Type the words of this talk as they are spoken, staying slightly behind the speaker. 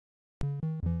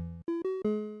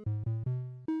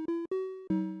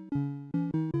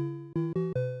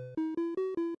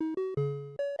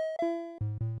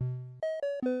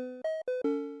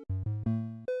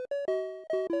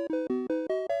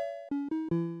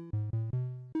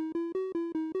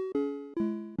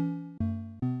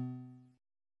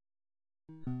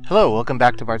Hello, welcome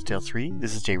back to Bard's Tale 3.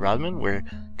 This is Jay Rodman. We're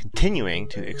continuing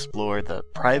to explore the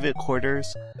private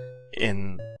quarters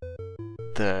in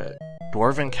the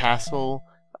Dwarven Castle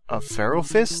of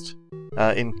Ferrofist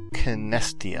in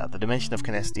Canestia, the dimension of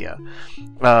Canestia.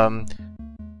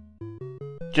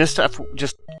 Just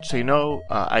so you know,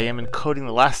 I am encoding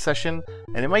the last session,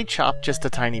 and it might chop just a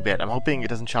tiny bit. I'm hoping it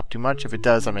doesn't chop too much. If it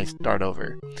does, I may start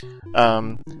over.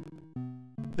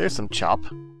 There's some chop.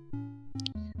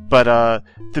 But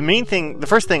the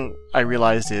first thing I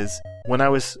realized is when I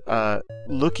was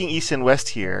looking east and west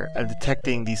here and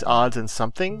detecting these odds and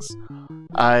somethings,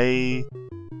 I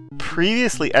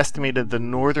previously estimated the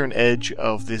northern edge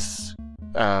of this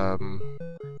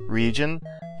region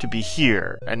to be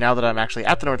here. And now that I'm actually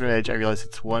at the northern edge, I realize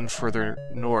it's one further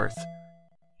north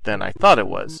than I thought it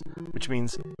was, which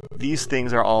means these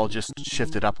things are all just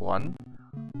shifted up one.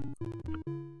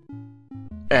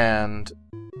 And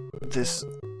this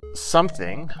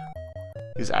something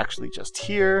is actually just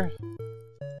here,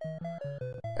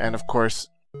 and of course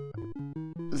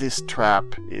this trap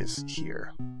is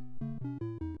here,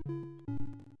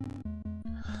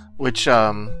 which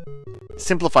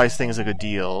simplifies things a good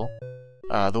deal.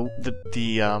 The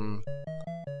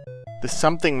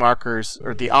something markers,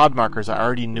 or the odd markers I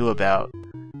already knew about,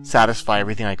 satisfy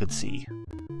everything I could see.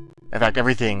 In fact,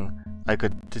 everything I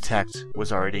could detect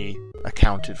was already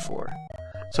accounted for.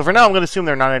 So for now, I'm going to assume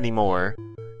they're not anymore,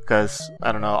 because,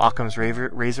 I don't know, Occam's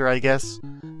razor, I guess.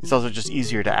 It's also just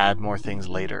easier to add more things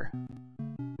later.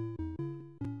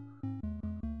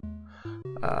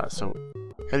 So,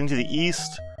 heading to the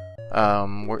east,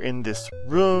 we're in this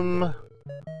room.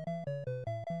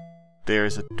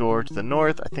 There's a door to the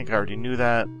north. I think I already knew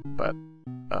that, but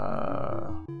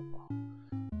I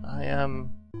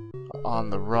am on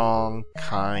the wrong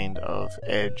kind of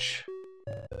edge.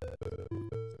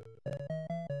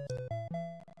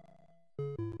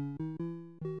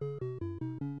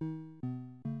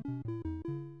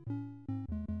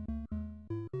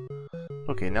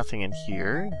 Okay, nothing in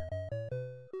here.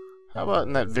 How about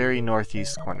in that very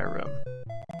northeast corner room?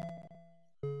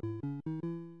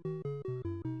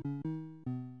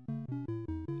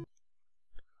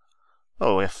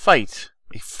 Oh, a fight.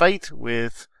 A fight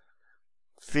with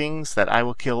things that I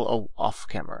will kill off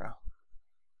camera.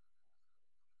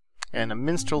 And a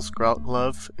minstrel's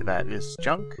glove that is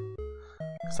junk,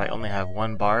 because I only have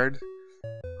one bard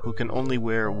who can only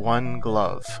wear one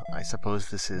glove. I suppose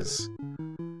this is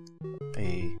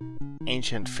a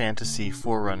ancient fantasy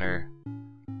forerunner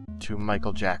to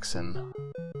Michael Jackson.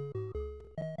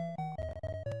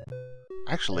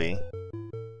 Actually,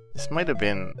 this might have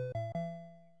been...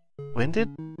 When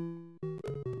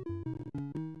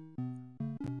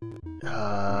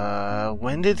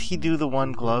did he do the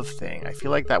one glove thing? I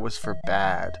feel like that was for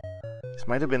bad. This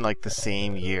might have been like the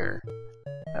same year.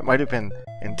 That might have been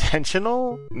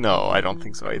intentional? No, I don't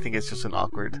think so. I think it's just an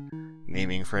awkward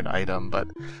naming for an item, but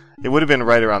it would have been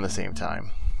right around the same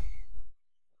time.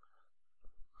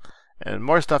 And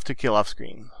more stuff to kill off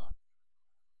screen.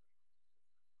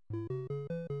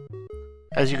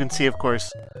 As you can see, of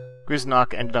course,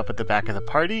 Griznok ended up at the back of the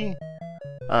party.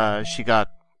 She got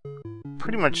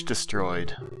pretty much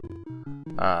destroyed.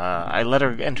 I let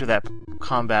her enter that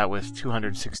combat with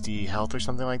 260 health or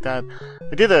something like that.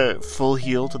 I did a full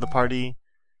heal to the party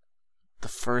the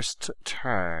first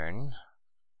turn.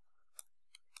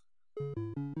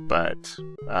 But,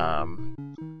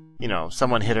 you know,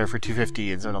 someone hit her for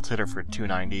 250 and someone else hit her for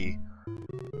 290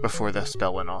 before the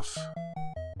spell went off.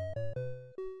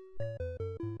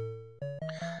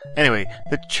 Anyway,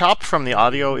 the chop from the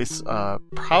audio is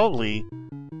probably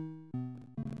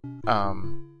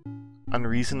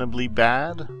unreasonably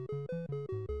bad.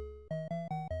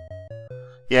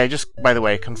 Yeah, I just, by the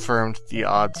way, confirmed the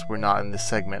odds were not in this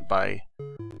segment by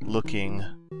looking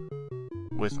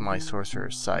with my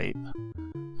sorcerer's sight.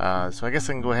 So I guess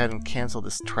I can go ahead and cancel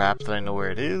this trap that I know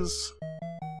where it is.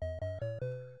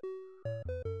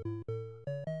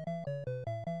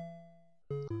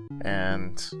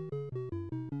 And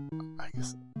I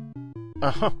guess...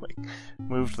 Oh,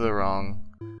 moved the wrong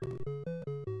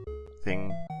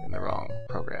thing in the wrong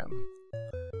program.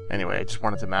 Anyway, I just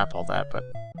wanted to map all that, but...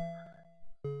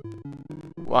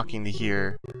 Walking to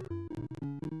here...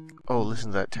 Oh, listen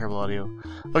to that terrible audio.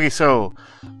 Okay, so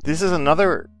this is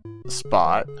another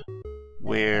spot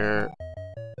where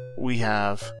we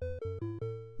have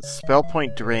spell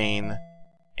point drain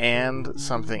and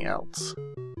something else.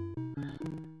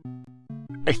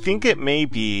 I think it may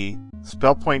be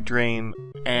spell point drain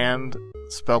and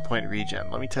spell point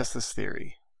regen. Let me test this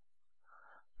theory.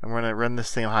 I'm going to run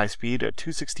this thing at high speed at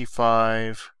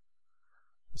 265.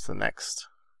 What's the next?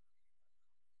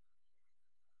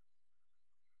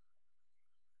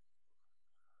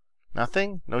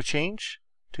 Nothing? No change?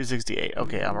 268.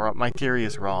 Okay, I'm wrong. My theory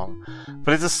is wrong.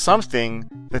 But it's a something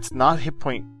that's not hit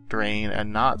point drain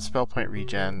and not spell point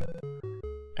regen.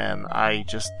 And I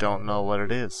just don't know what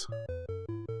it is.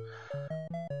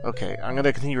 Okay, I'm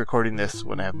gonna continue recording this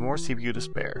when I have more CPU to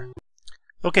spare.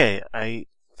 Okay, I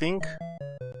think...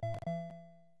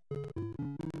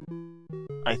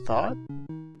 I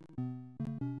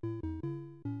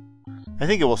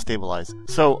think it will stabilize.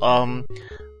 So,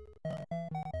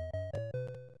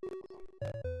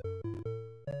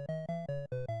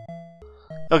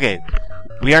 okay,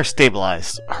 we are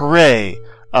stabilized. Hooray!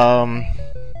 I'm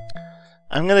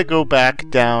gonna go back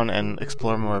down and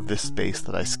explore more of this space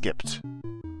that I skipped.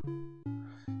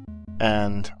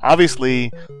 And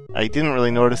obviously, I didn't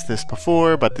really notice this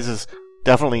before, but this is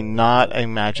definitely not a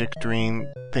magic drain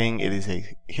thing. It is a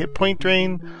hit point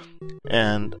drain,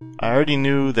 and I already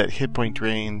knew that hit point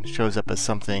drain shows up as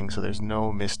something, so there's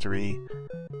no mystery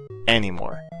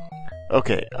anymore.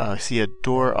 Okay, I see a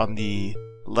door on the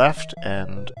left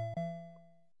and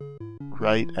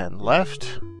right and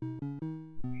left.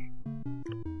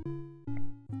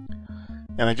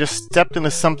 And I just stepped into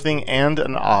something and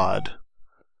an odd.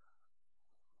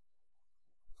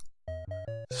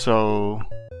 So,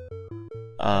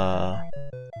 I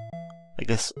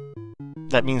guess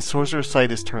that means Sorcerer's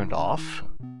Sight is turned off.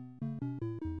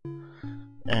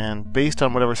 And based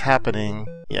on whatever's happening,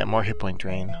 yeah, more hit point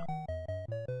drain.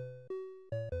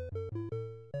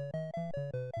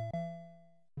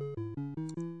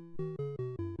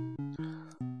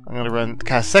 I'm going to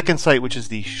cast Second Sight, which is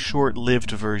the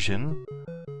short-lived version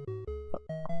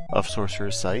of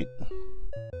Sorcerer's Sight.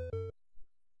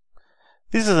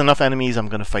 This is enough enemies, I'm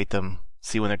going to fight them,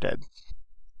 see when they're dead.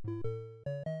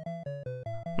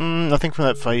 Nothing from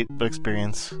that fight but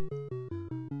experience.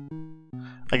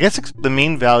 I guess the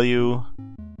main value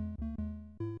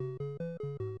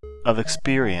of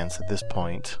experience at this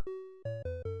point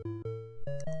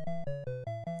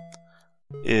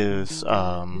is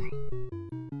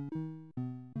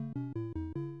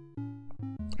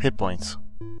hit points.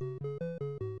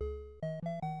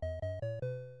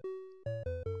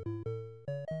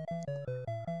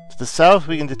 To the south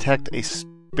we can detect a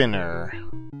spinner.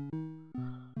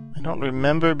 I don't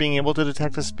remember being able to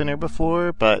detect a spinner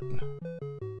before, but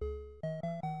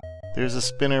there's a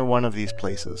spinner one of these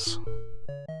places.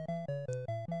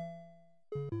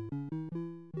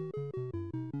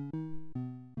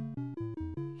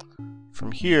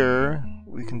 From here,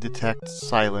 we can detect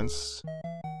silence,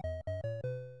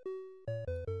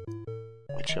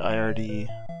 which I already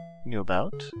knew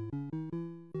about.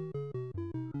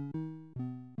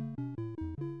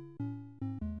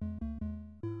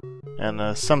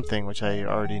 And something, which I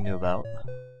already knew about.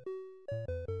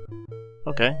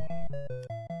 Okay.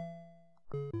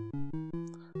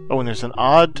 Oh, and there's an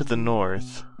odd to the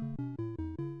north.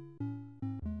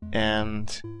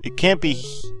 And it can't be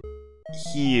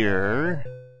here,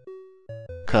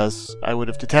 because I would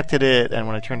have detected it, and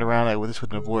when I turned around, this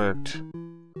wouldn't have worked.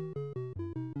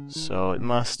 So it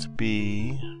must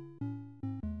be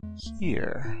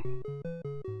here.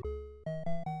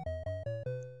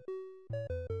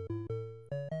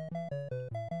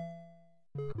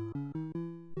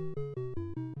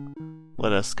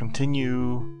 Let us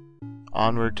continue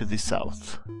onward to the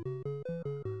south.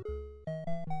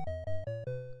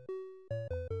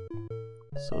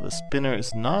 So the spinner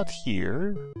is not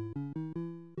here,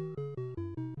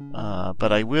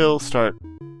 but I will start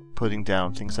putting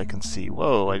down things I can see.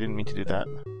 Whoa, I didn't mean to do that.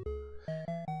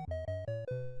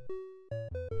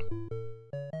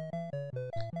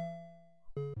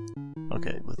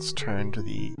 Okay, let's turn to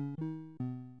the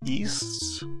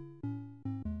east.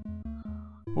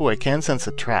 Ooh, I can sense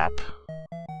a trap.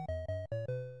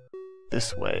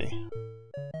 This way.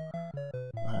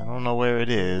 I don't know where it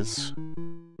is.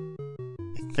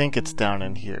 I think it's down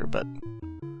in here, but...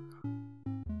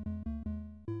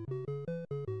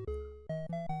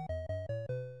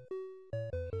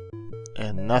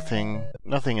 And nothing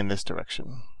in this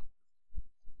direction.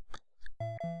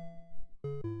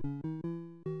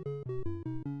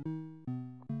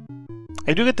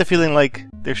 I do get the feeling like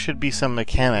there should be some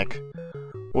mechanic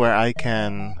where I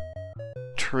can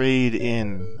trade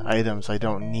in items I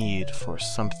don't need for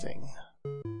something.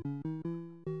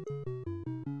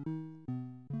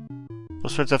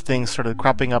 Those sorts of things started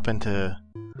cropping up into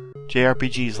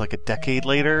JRPGs like a decade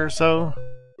later or so.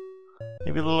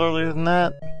 Maybe a little earlier than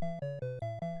that.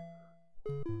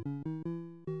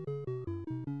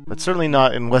 But certainly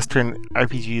not in Western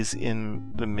RPGs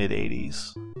in the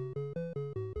mid-80s.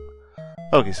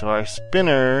 Okay, so our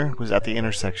spinner was at the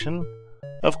intersection.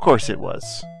 Of course it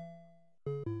was.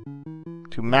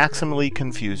 to maximally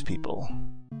confuse people.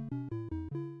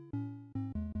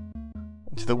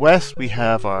 To the west, we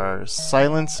have our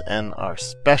silence and our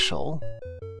special.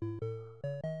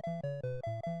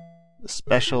 The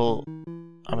special,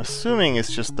 I'm assuming, is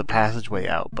just the passageway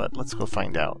out, but let's go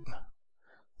find out.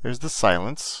 There's the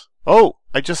silence. Oh,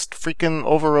 I just freaking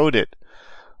overrode it.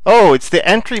 Oh, it's the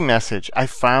entry message. I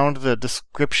found the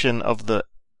description of the...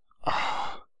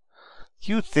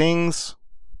 you things.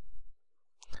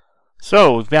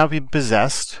 So, we've now been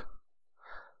possessed.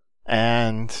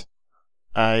 And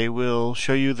I will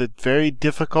show you the very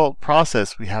difficult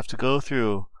process we have to go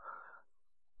through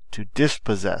to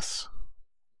dispossess.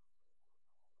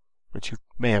 Which you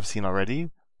may have seen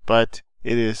already, but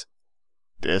it is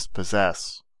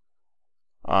dispossess.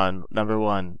 On number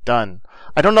 1. Done.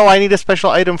 I don't know, I need a special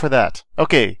item for that.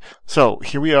 Okay, so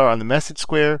here we are on the message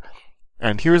square,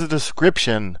 and here's a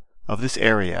description of this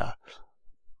area.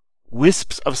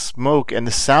 Wisps of smoke and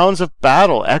the sounds of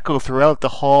battle echo throughout the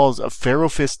halls of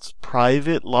Ferrofist's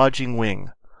private lodging wing.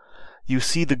 You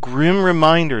see the grim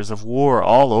reminders of war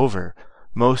all over,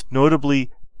 most notably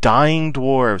dying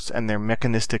dwarves and their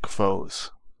mechanistic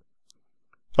foes.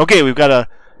 Okay, we've got a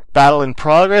battle in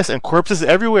progress and corpses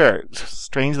everywhere.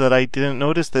 Strange that I didn't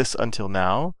notice this until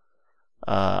now.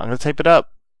 I'm going to type it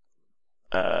up.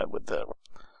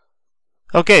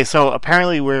 Okay, so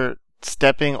apparently we're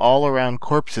stepping all around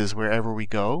corpses wherever we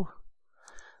go.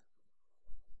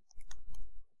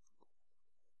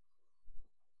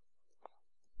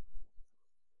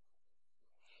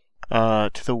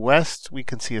 To the west, we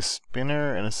can see a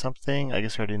spinner and a something. I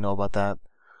guess I already know about that.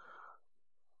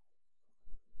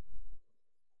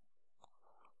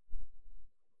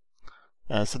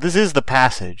 So this is the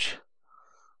passage.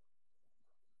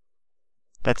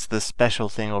 That's the special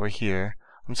thing over here.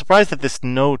 I'm surprised that this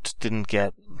note didn't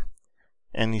get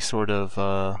any sort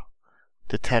of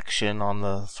detection on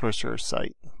the sorcerer's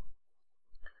site.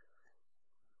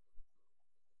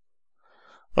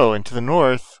 Oh, and to the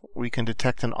north, we can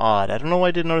detect an odd. I don't know why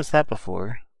I didn't notice that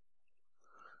before.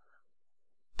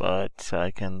 But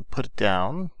I can put it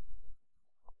down.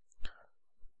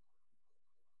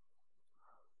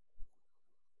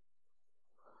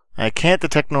 I can't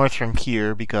detect north from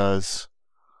here because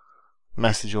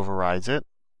message overrides it.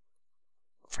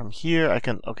 From here, I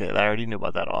can... Okay, I already knew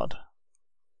about that odd.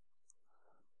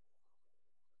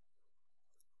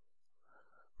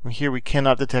 From here, we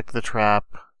cannot detect the trap.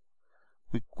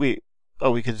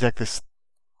 We can detect this,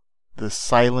 the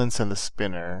silence and the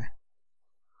spinner.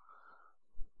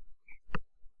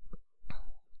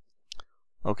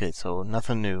 Okay, so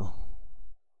nothing new.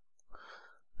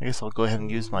 I guess I'll go ahead and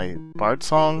use my bard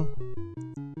song.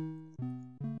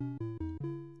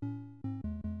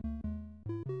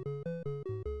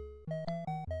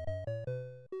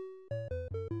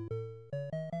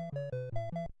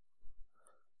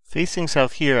 Facing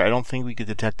south here, I don't think we could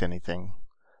detect anything.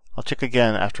 I'll check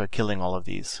again after killing all of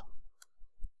these.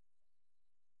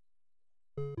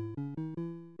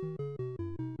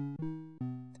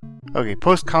 Okay,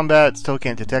 post-combat, still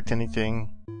can't detect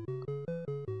anything.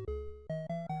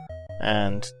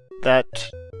 And that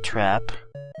trap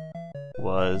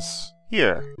was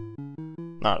here,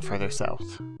 not further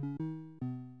south.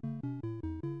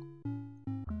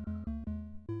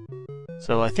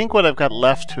 So I think what I've got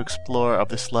left to explore of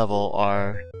this level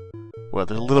are, well,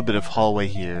 there's a little bit of hallway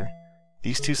here,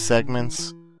 these two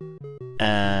segments,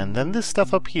 and then this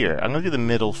stuff up here. I'm going to do the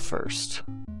middle first.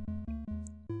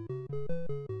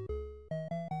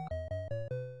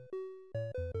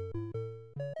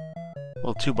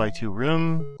 Little 2x2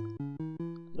 room.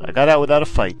 I got out without a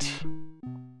fight.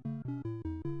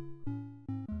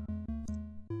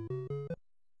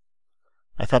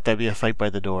 I thought there'd be a fight by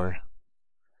the door.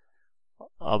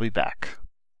 I'll be back.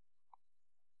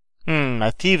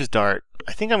 A thieves' dart.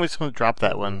 I think I'm just going to drop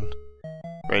that one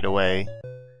right away.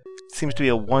 It seems to be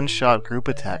a one-shot group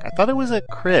attack. I thought it was a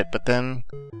crit, but then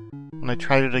when I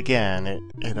tried it again,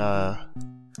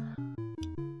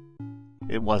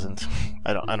 it wasn't.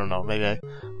 I don't know.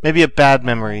 Maybe a bad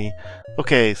memory.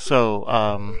 Okay, so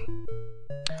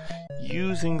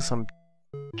using some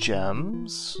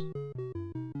gems.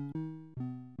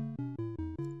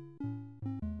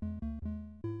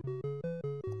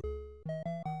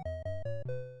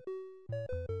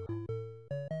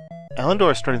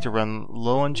 Elendor is starting to run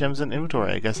low on gems in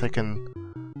inventory. I guess I can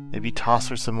maybe toss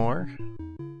her some more.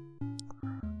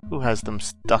 Who has them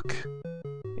stuck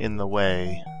in the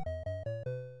way?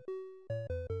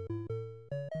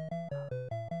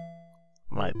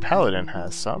 My paladin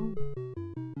has some.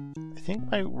 I think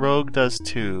my rogue does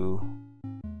too.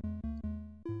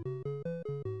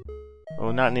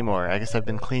 Oh, not anymore. I guess I've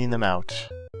been cleaning them out.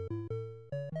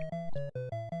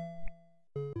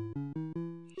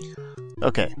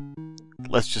 Okay,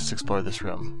 let's just explore this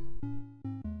room.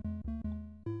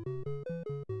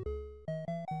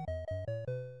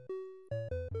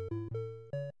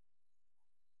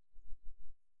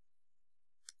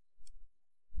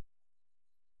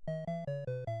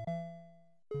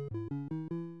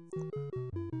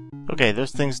 Okay,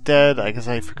 those things dead. I guess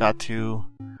I forgot to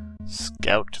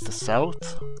scout to the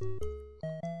south.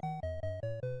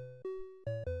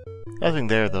 Nothing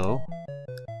there, though.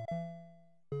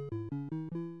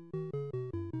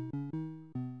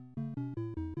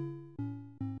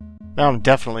 Now I'm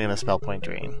definitely in a spell point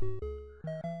drain.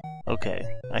 Okay,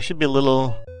 I should be a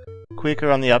little quicker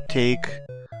on the uptake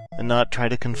and not try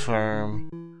to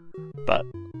confirm, but...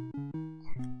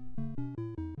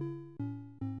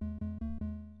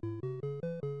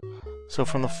 So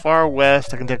from the far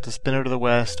west, I can detect a spinner to the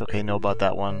west. Okay, know about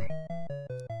that one.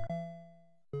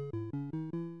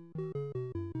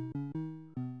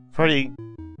 I've already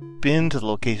been to the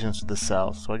locations to the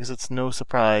south, so I guess it's no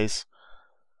surprise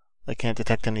I can't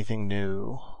detect anything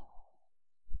new.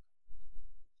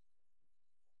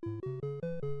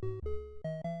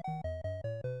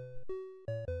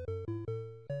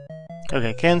 Okay,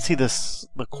 I can see this,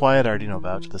 the quiet I already know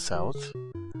about to the south.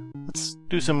 Let's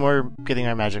do some more getting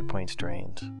our magic points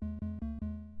drained.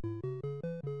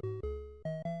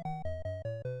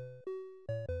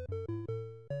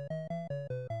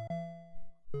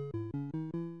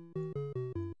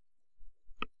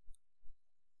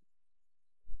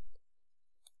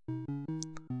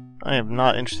 I am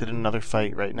not interested in another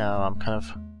fight right now. I'm kind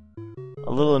of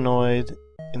a little annoyed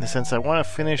in the sense I want to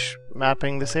finish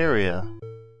mapping this area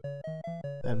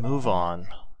and move on.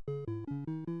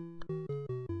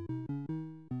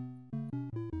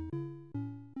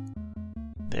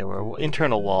 There were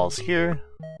internal walls here.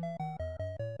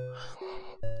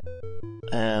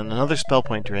 And another spell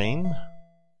point drain.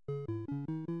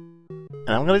 And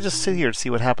I'm gonna just sit here to see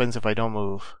what happens if I don't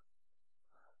move.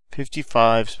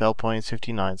 55 spell points,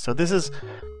 59. So this is...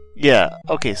 yeah,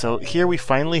 okay, so here we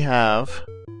finally have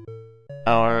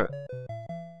our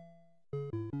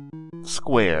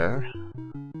square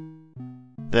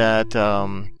that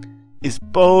is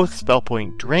both spell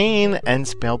point drain and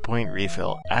spell point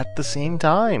refill at the same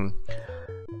time.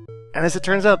 And as it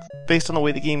turns out, based on the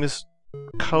way the game is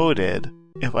coded,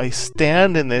 if I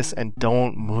stand in this and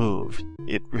don't move,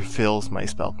 it refills my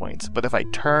spell points. But if I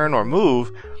turn or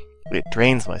move, it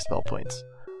drains my spell points.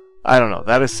 I don't know,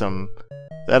 that is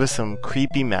some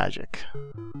creepy magic.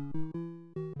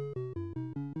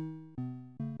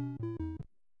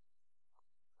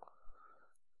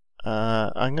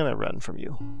 I'm gonna run from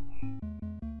you.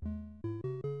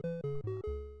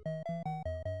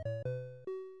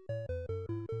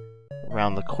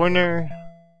 Around the corner.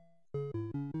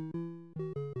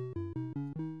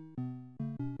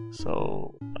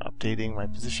 So, updating my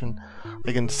position.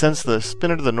 I can sense the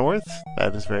spinner to the north.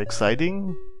 That is very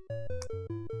exciting.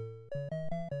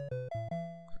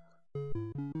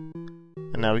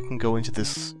 And now we can go into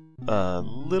this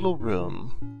little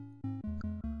room.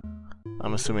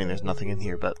 I'm assuming there's nothing in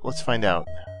here, but let's find out.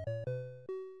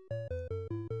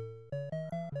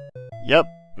 Yep,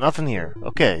 nothing here.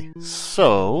 Okay,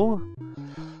 so...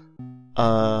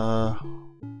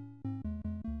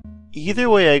 either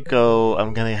way I go,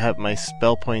 I'm gonna have my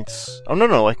spell points... oh,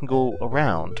 no, I can go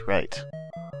around, right.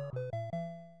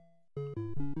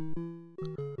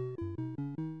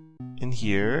 In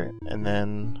here, and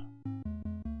then...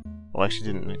 well, I actually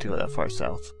didn't need to go that far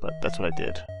south, but that's what I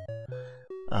did.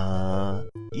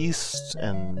 East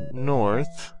and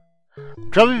north.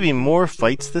 There'll probably be more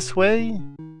fights this way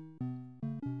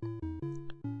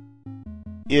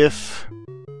if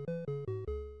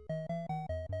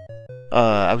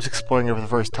I was exploring it for the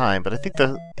first time, but I think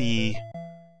the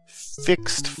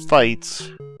fixed fights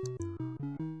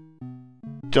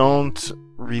don't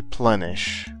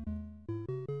replenish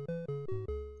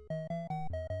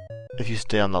if you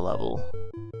stay on the level.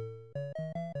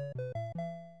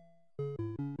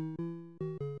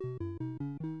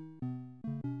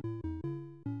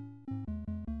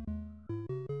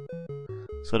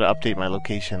 So to update my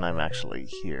location, I'm actually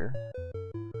here.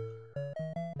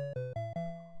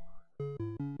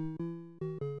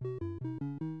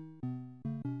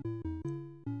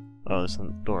 Oh, there's a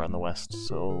door on the west,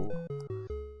 so...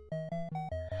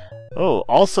 oh,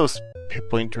 also hit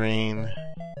point drain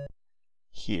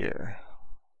here.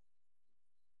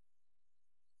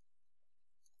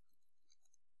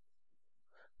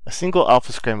 A single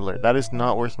alpha scrambler. That is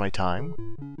not worth my time.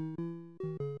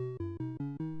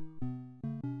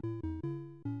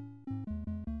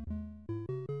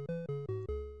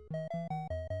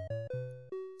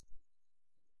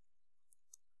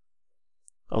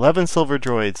 11 silver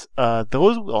droids.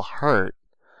 Those will hurt,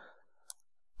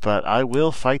 but I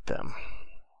will fight them.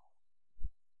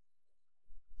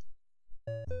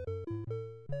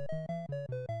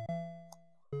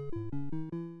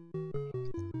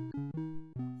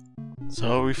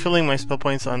 So, refilling my spell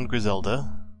points on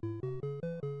Griselda.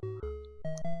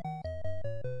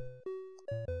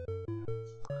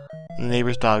 The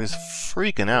neighbor's dog is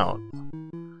freaking out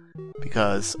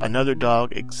because another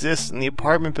dog exists in the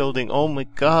apartment building. Oh my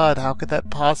god, how could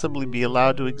that possibly be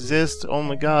allowed to exist? Oh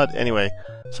my god. Anyway,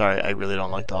 sorry, I really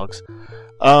don't like dogs.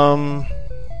 I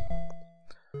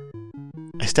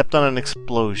stepped on an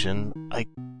explosion. I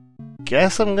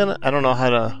guess I'm gonna... I don't know how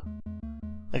to...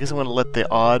 I guess I'm gonna let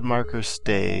the odd marker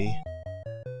stay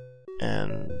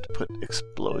and put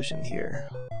explosion here.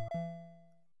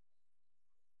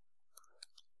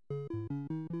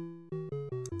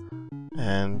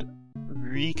 And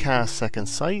recast Second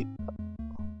Sight.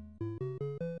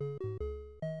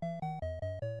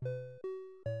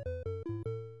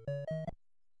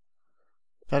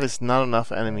 That is not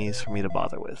enough enemies for me to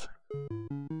bother with.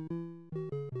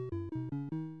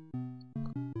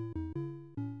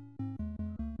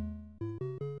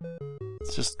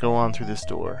 Let's just go on through this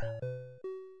door.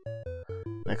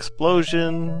 An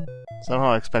explosion.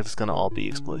 Somehow I expect it's gonna all be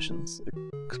explosions.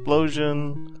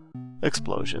 Explosion.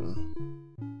 Explosion.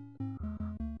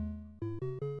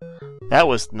 That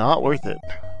was not worth it.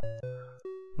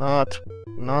 Not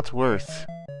worth.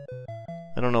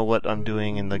 I don't know what I'm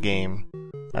doing in the game.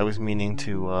 I was meaning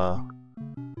to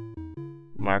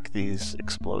mark these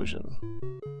explosion.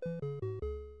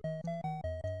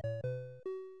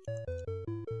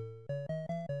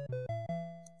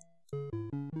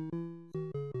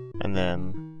 And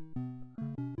then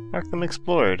mark them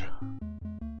explored.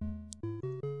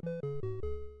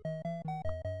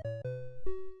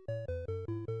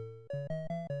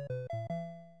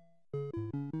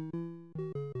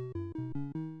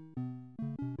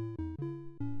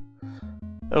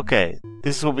 Okay,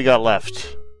 this is what we got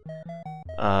left.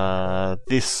 I'm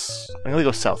gonna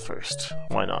go south first.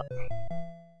 Why not?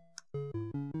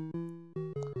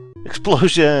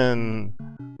 Explosion!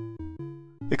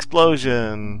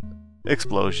 Explosion!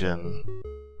 Explosion.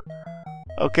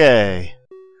 Okay.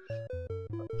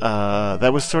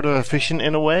 That was sort of efficient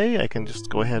in a way. I can just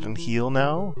go ahead and heal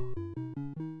now.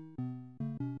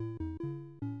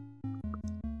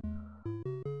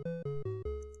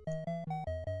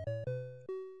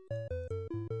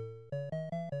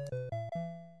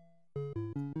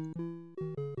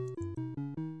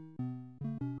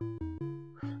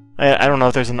 I don't know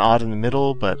if there's an odd in the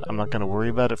middle, but I'm not going to worry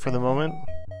about it for the moment.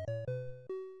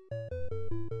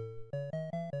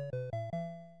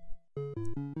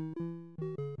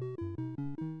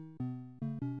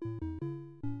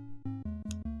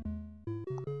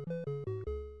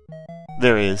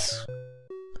 There is.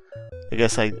 I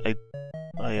guess my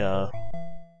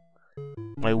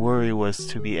worry was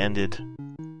to be ended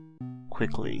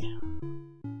quickly.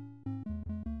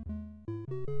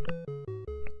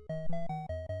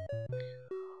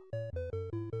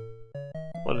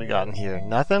 What have we got in here?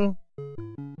 Nothing?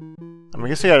 I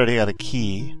guess we already got a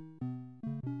key.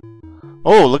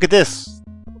 Oh, look at this!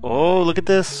 Oh, look at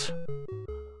this!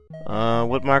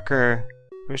 What marker?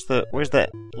 Where's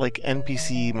that, like,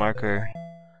 NPC marker?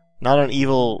 Not an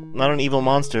evil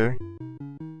monster.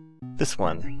 This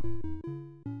one.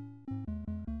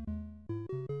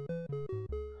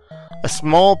 A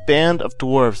small band of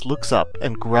dwarves looks up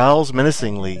and growls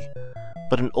menacingly,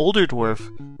 but an older dwarf,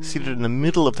 seated in the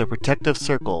middle of their protective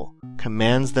circle,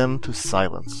 commands them to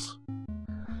silence.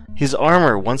 His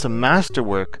armor, once a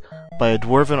masterwork by a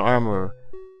dwarven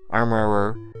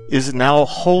armorer, is now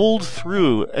holed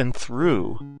through and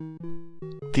through.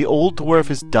 The old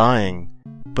dwarf is dying,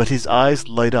 but his eyes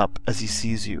light up as he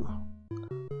sees you.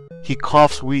 He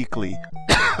coughs weakly.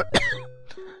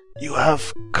 You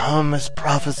have come as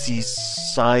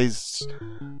prophesized.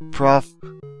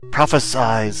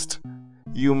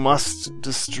 You must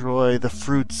destroy the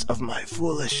fruits of my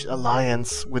foolish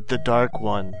alliance with the Dark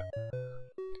One.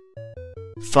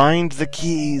 Find the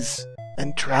keys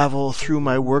and travel through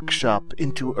my workshop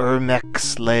into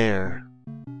Ermek's lair.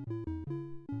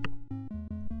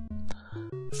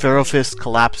 Ferrofist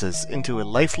collapses into a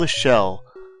lifeless shell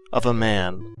of a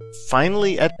man.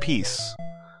 Finally at peace,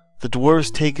 the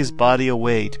dwarves take his body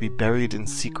away to be buried in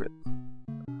secret.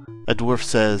 A dwarf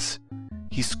says,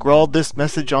 "He scrawled this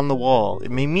message on the wall.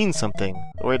 It may mean something,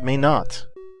 or it may not."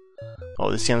 Oh,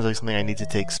 this sounds like something I need to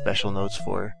take special notes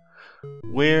for.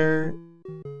 Where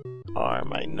are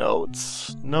my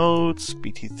notes? Notes,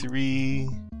 BT3,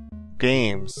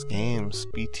 games,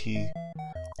 BT.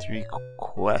 3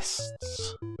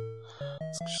 quests.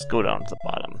 Let's just go down to the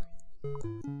bottom.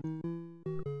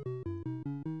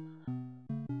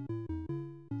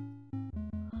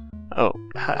 Oh,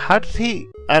 how did he...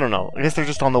 I don't know. I guess they're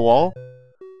just on the wall?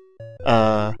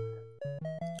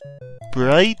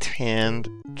 Bright hand,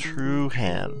 true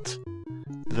hand.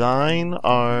 Thine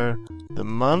are the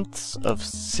months of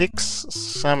 6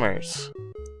 summers.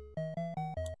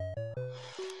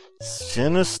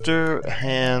 Sinister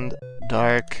hand,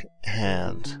 dark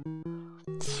hand.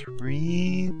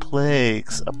 3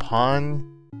 plagues upon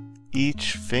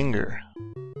each finger.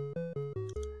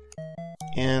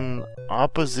 In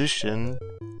opposition,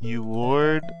 you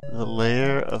ward the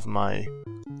lair of my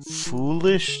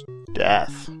foolish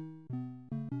death.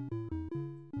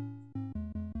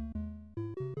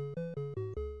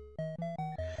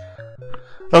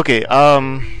 Okay,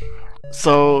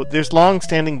 so there's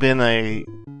long-standing been a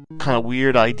kind of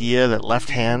weird idea that left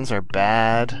hands are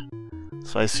bad.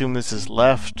 So I assume this is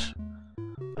left,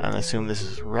 and I assume this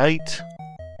is right.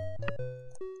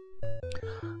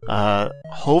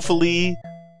 Hopefully,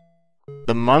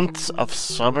 the months of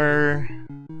summer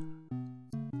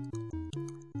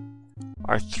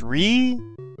are 3,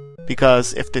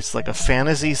 because if it's like a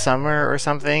fantasy summer or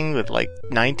something with like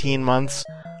 19 months,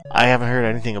 I haven't heard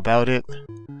anything about it.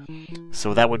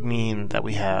 So that would mean that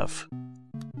we have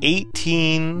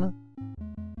 18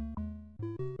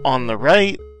 on the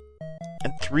right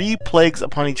and 3 plagues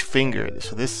upon each finger.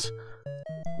 So this,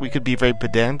 we could be very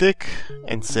pedantic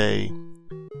and say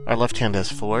our left hand has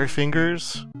 4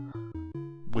 fingers,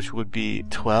 which would be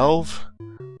 12,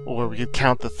 or we could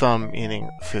count the thumb, meaning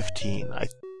 15. I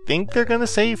think they're gonna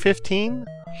say 15.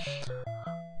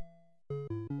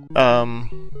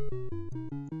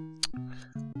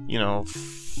 You know,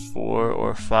 4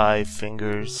 or 5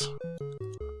 fingers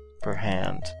per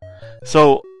hand.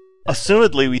 So,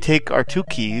 assumedly, we take our 2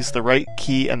 keys, the right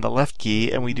key and the left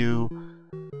key, and we do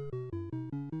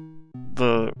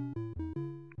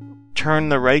turn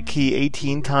the right key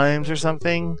 18 times or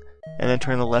something, and then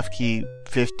turn the left key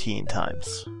 15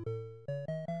 times.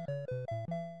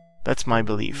 That's my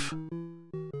belief.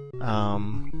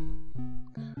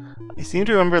 I seem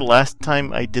to remember last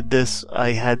time I did this,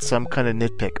 I had some kind of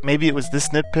nitpick. Maybe it was this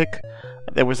nitpick.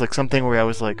 There was like something where I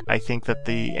was like, I think that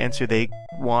the answer they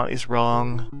want is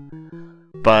wrong.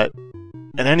 But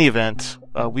in any event,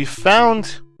 we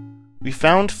found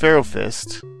Pharaoh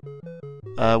Fist,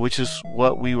 which is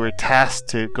what we were tasked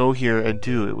to go here and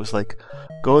do. It was like,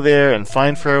 go there and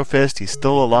find Pharaoh Fist. He's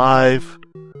still alive.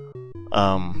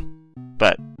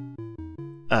 But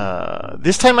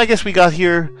this time I guess we got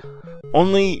here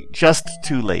only just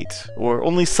too late, or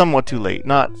only somewhat too late,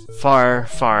 not far,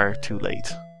 far too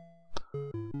late.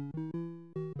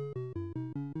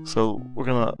 So we're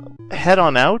gonna head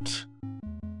on out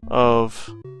of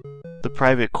the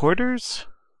private quarters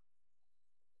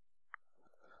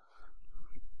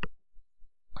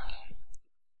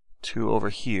to over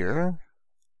here.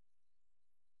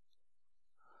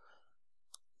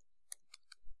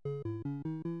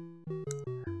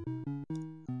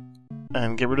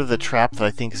 And get rid of the trap that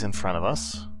I think is in front of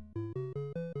us.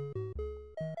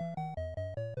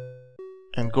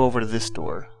 And go over to this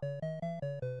door.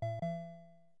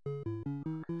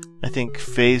 I think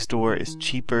Phase Door is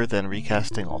cheaper than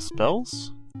recasting all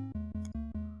spells.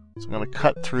 So I'm going to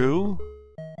cut through.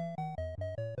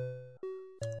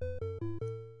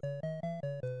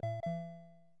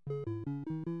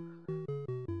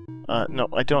 No,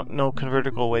 I don't know.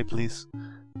 Convertical away, please.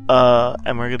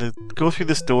 And we're going to go through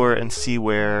this door and see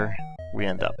where we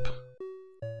end up.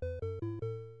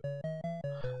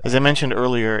 As I mentioned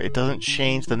earlier, it doesn't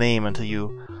change the name until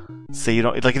you say you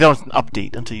don't, like, it doesn't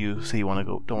update until you say you want to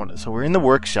go, don't want to. So we're in the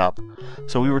workshop.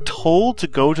 So we were told to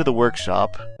go to the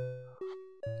workshop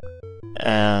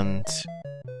and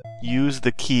use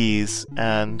the keys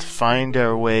and find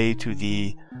our way to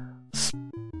the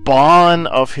spawn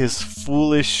of his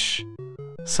foolish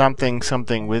something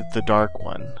something with the Dark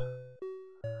One.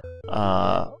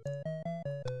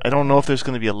 I don't know if there's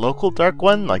going to be a local Dark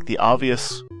One. Like, the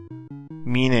obvious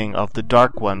meaning of the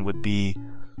Dark One would be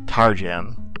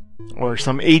Tarjan, or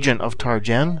some agent of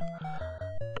Tarjan,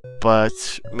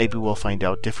 but maybe we'll find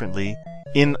out differently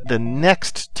in the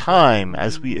next time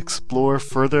as we explore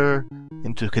further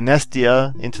into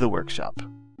Canestia, into the workshop.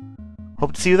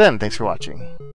 Hope to see you then. Thanks for watching.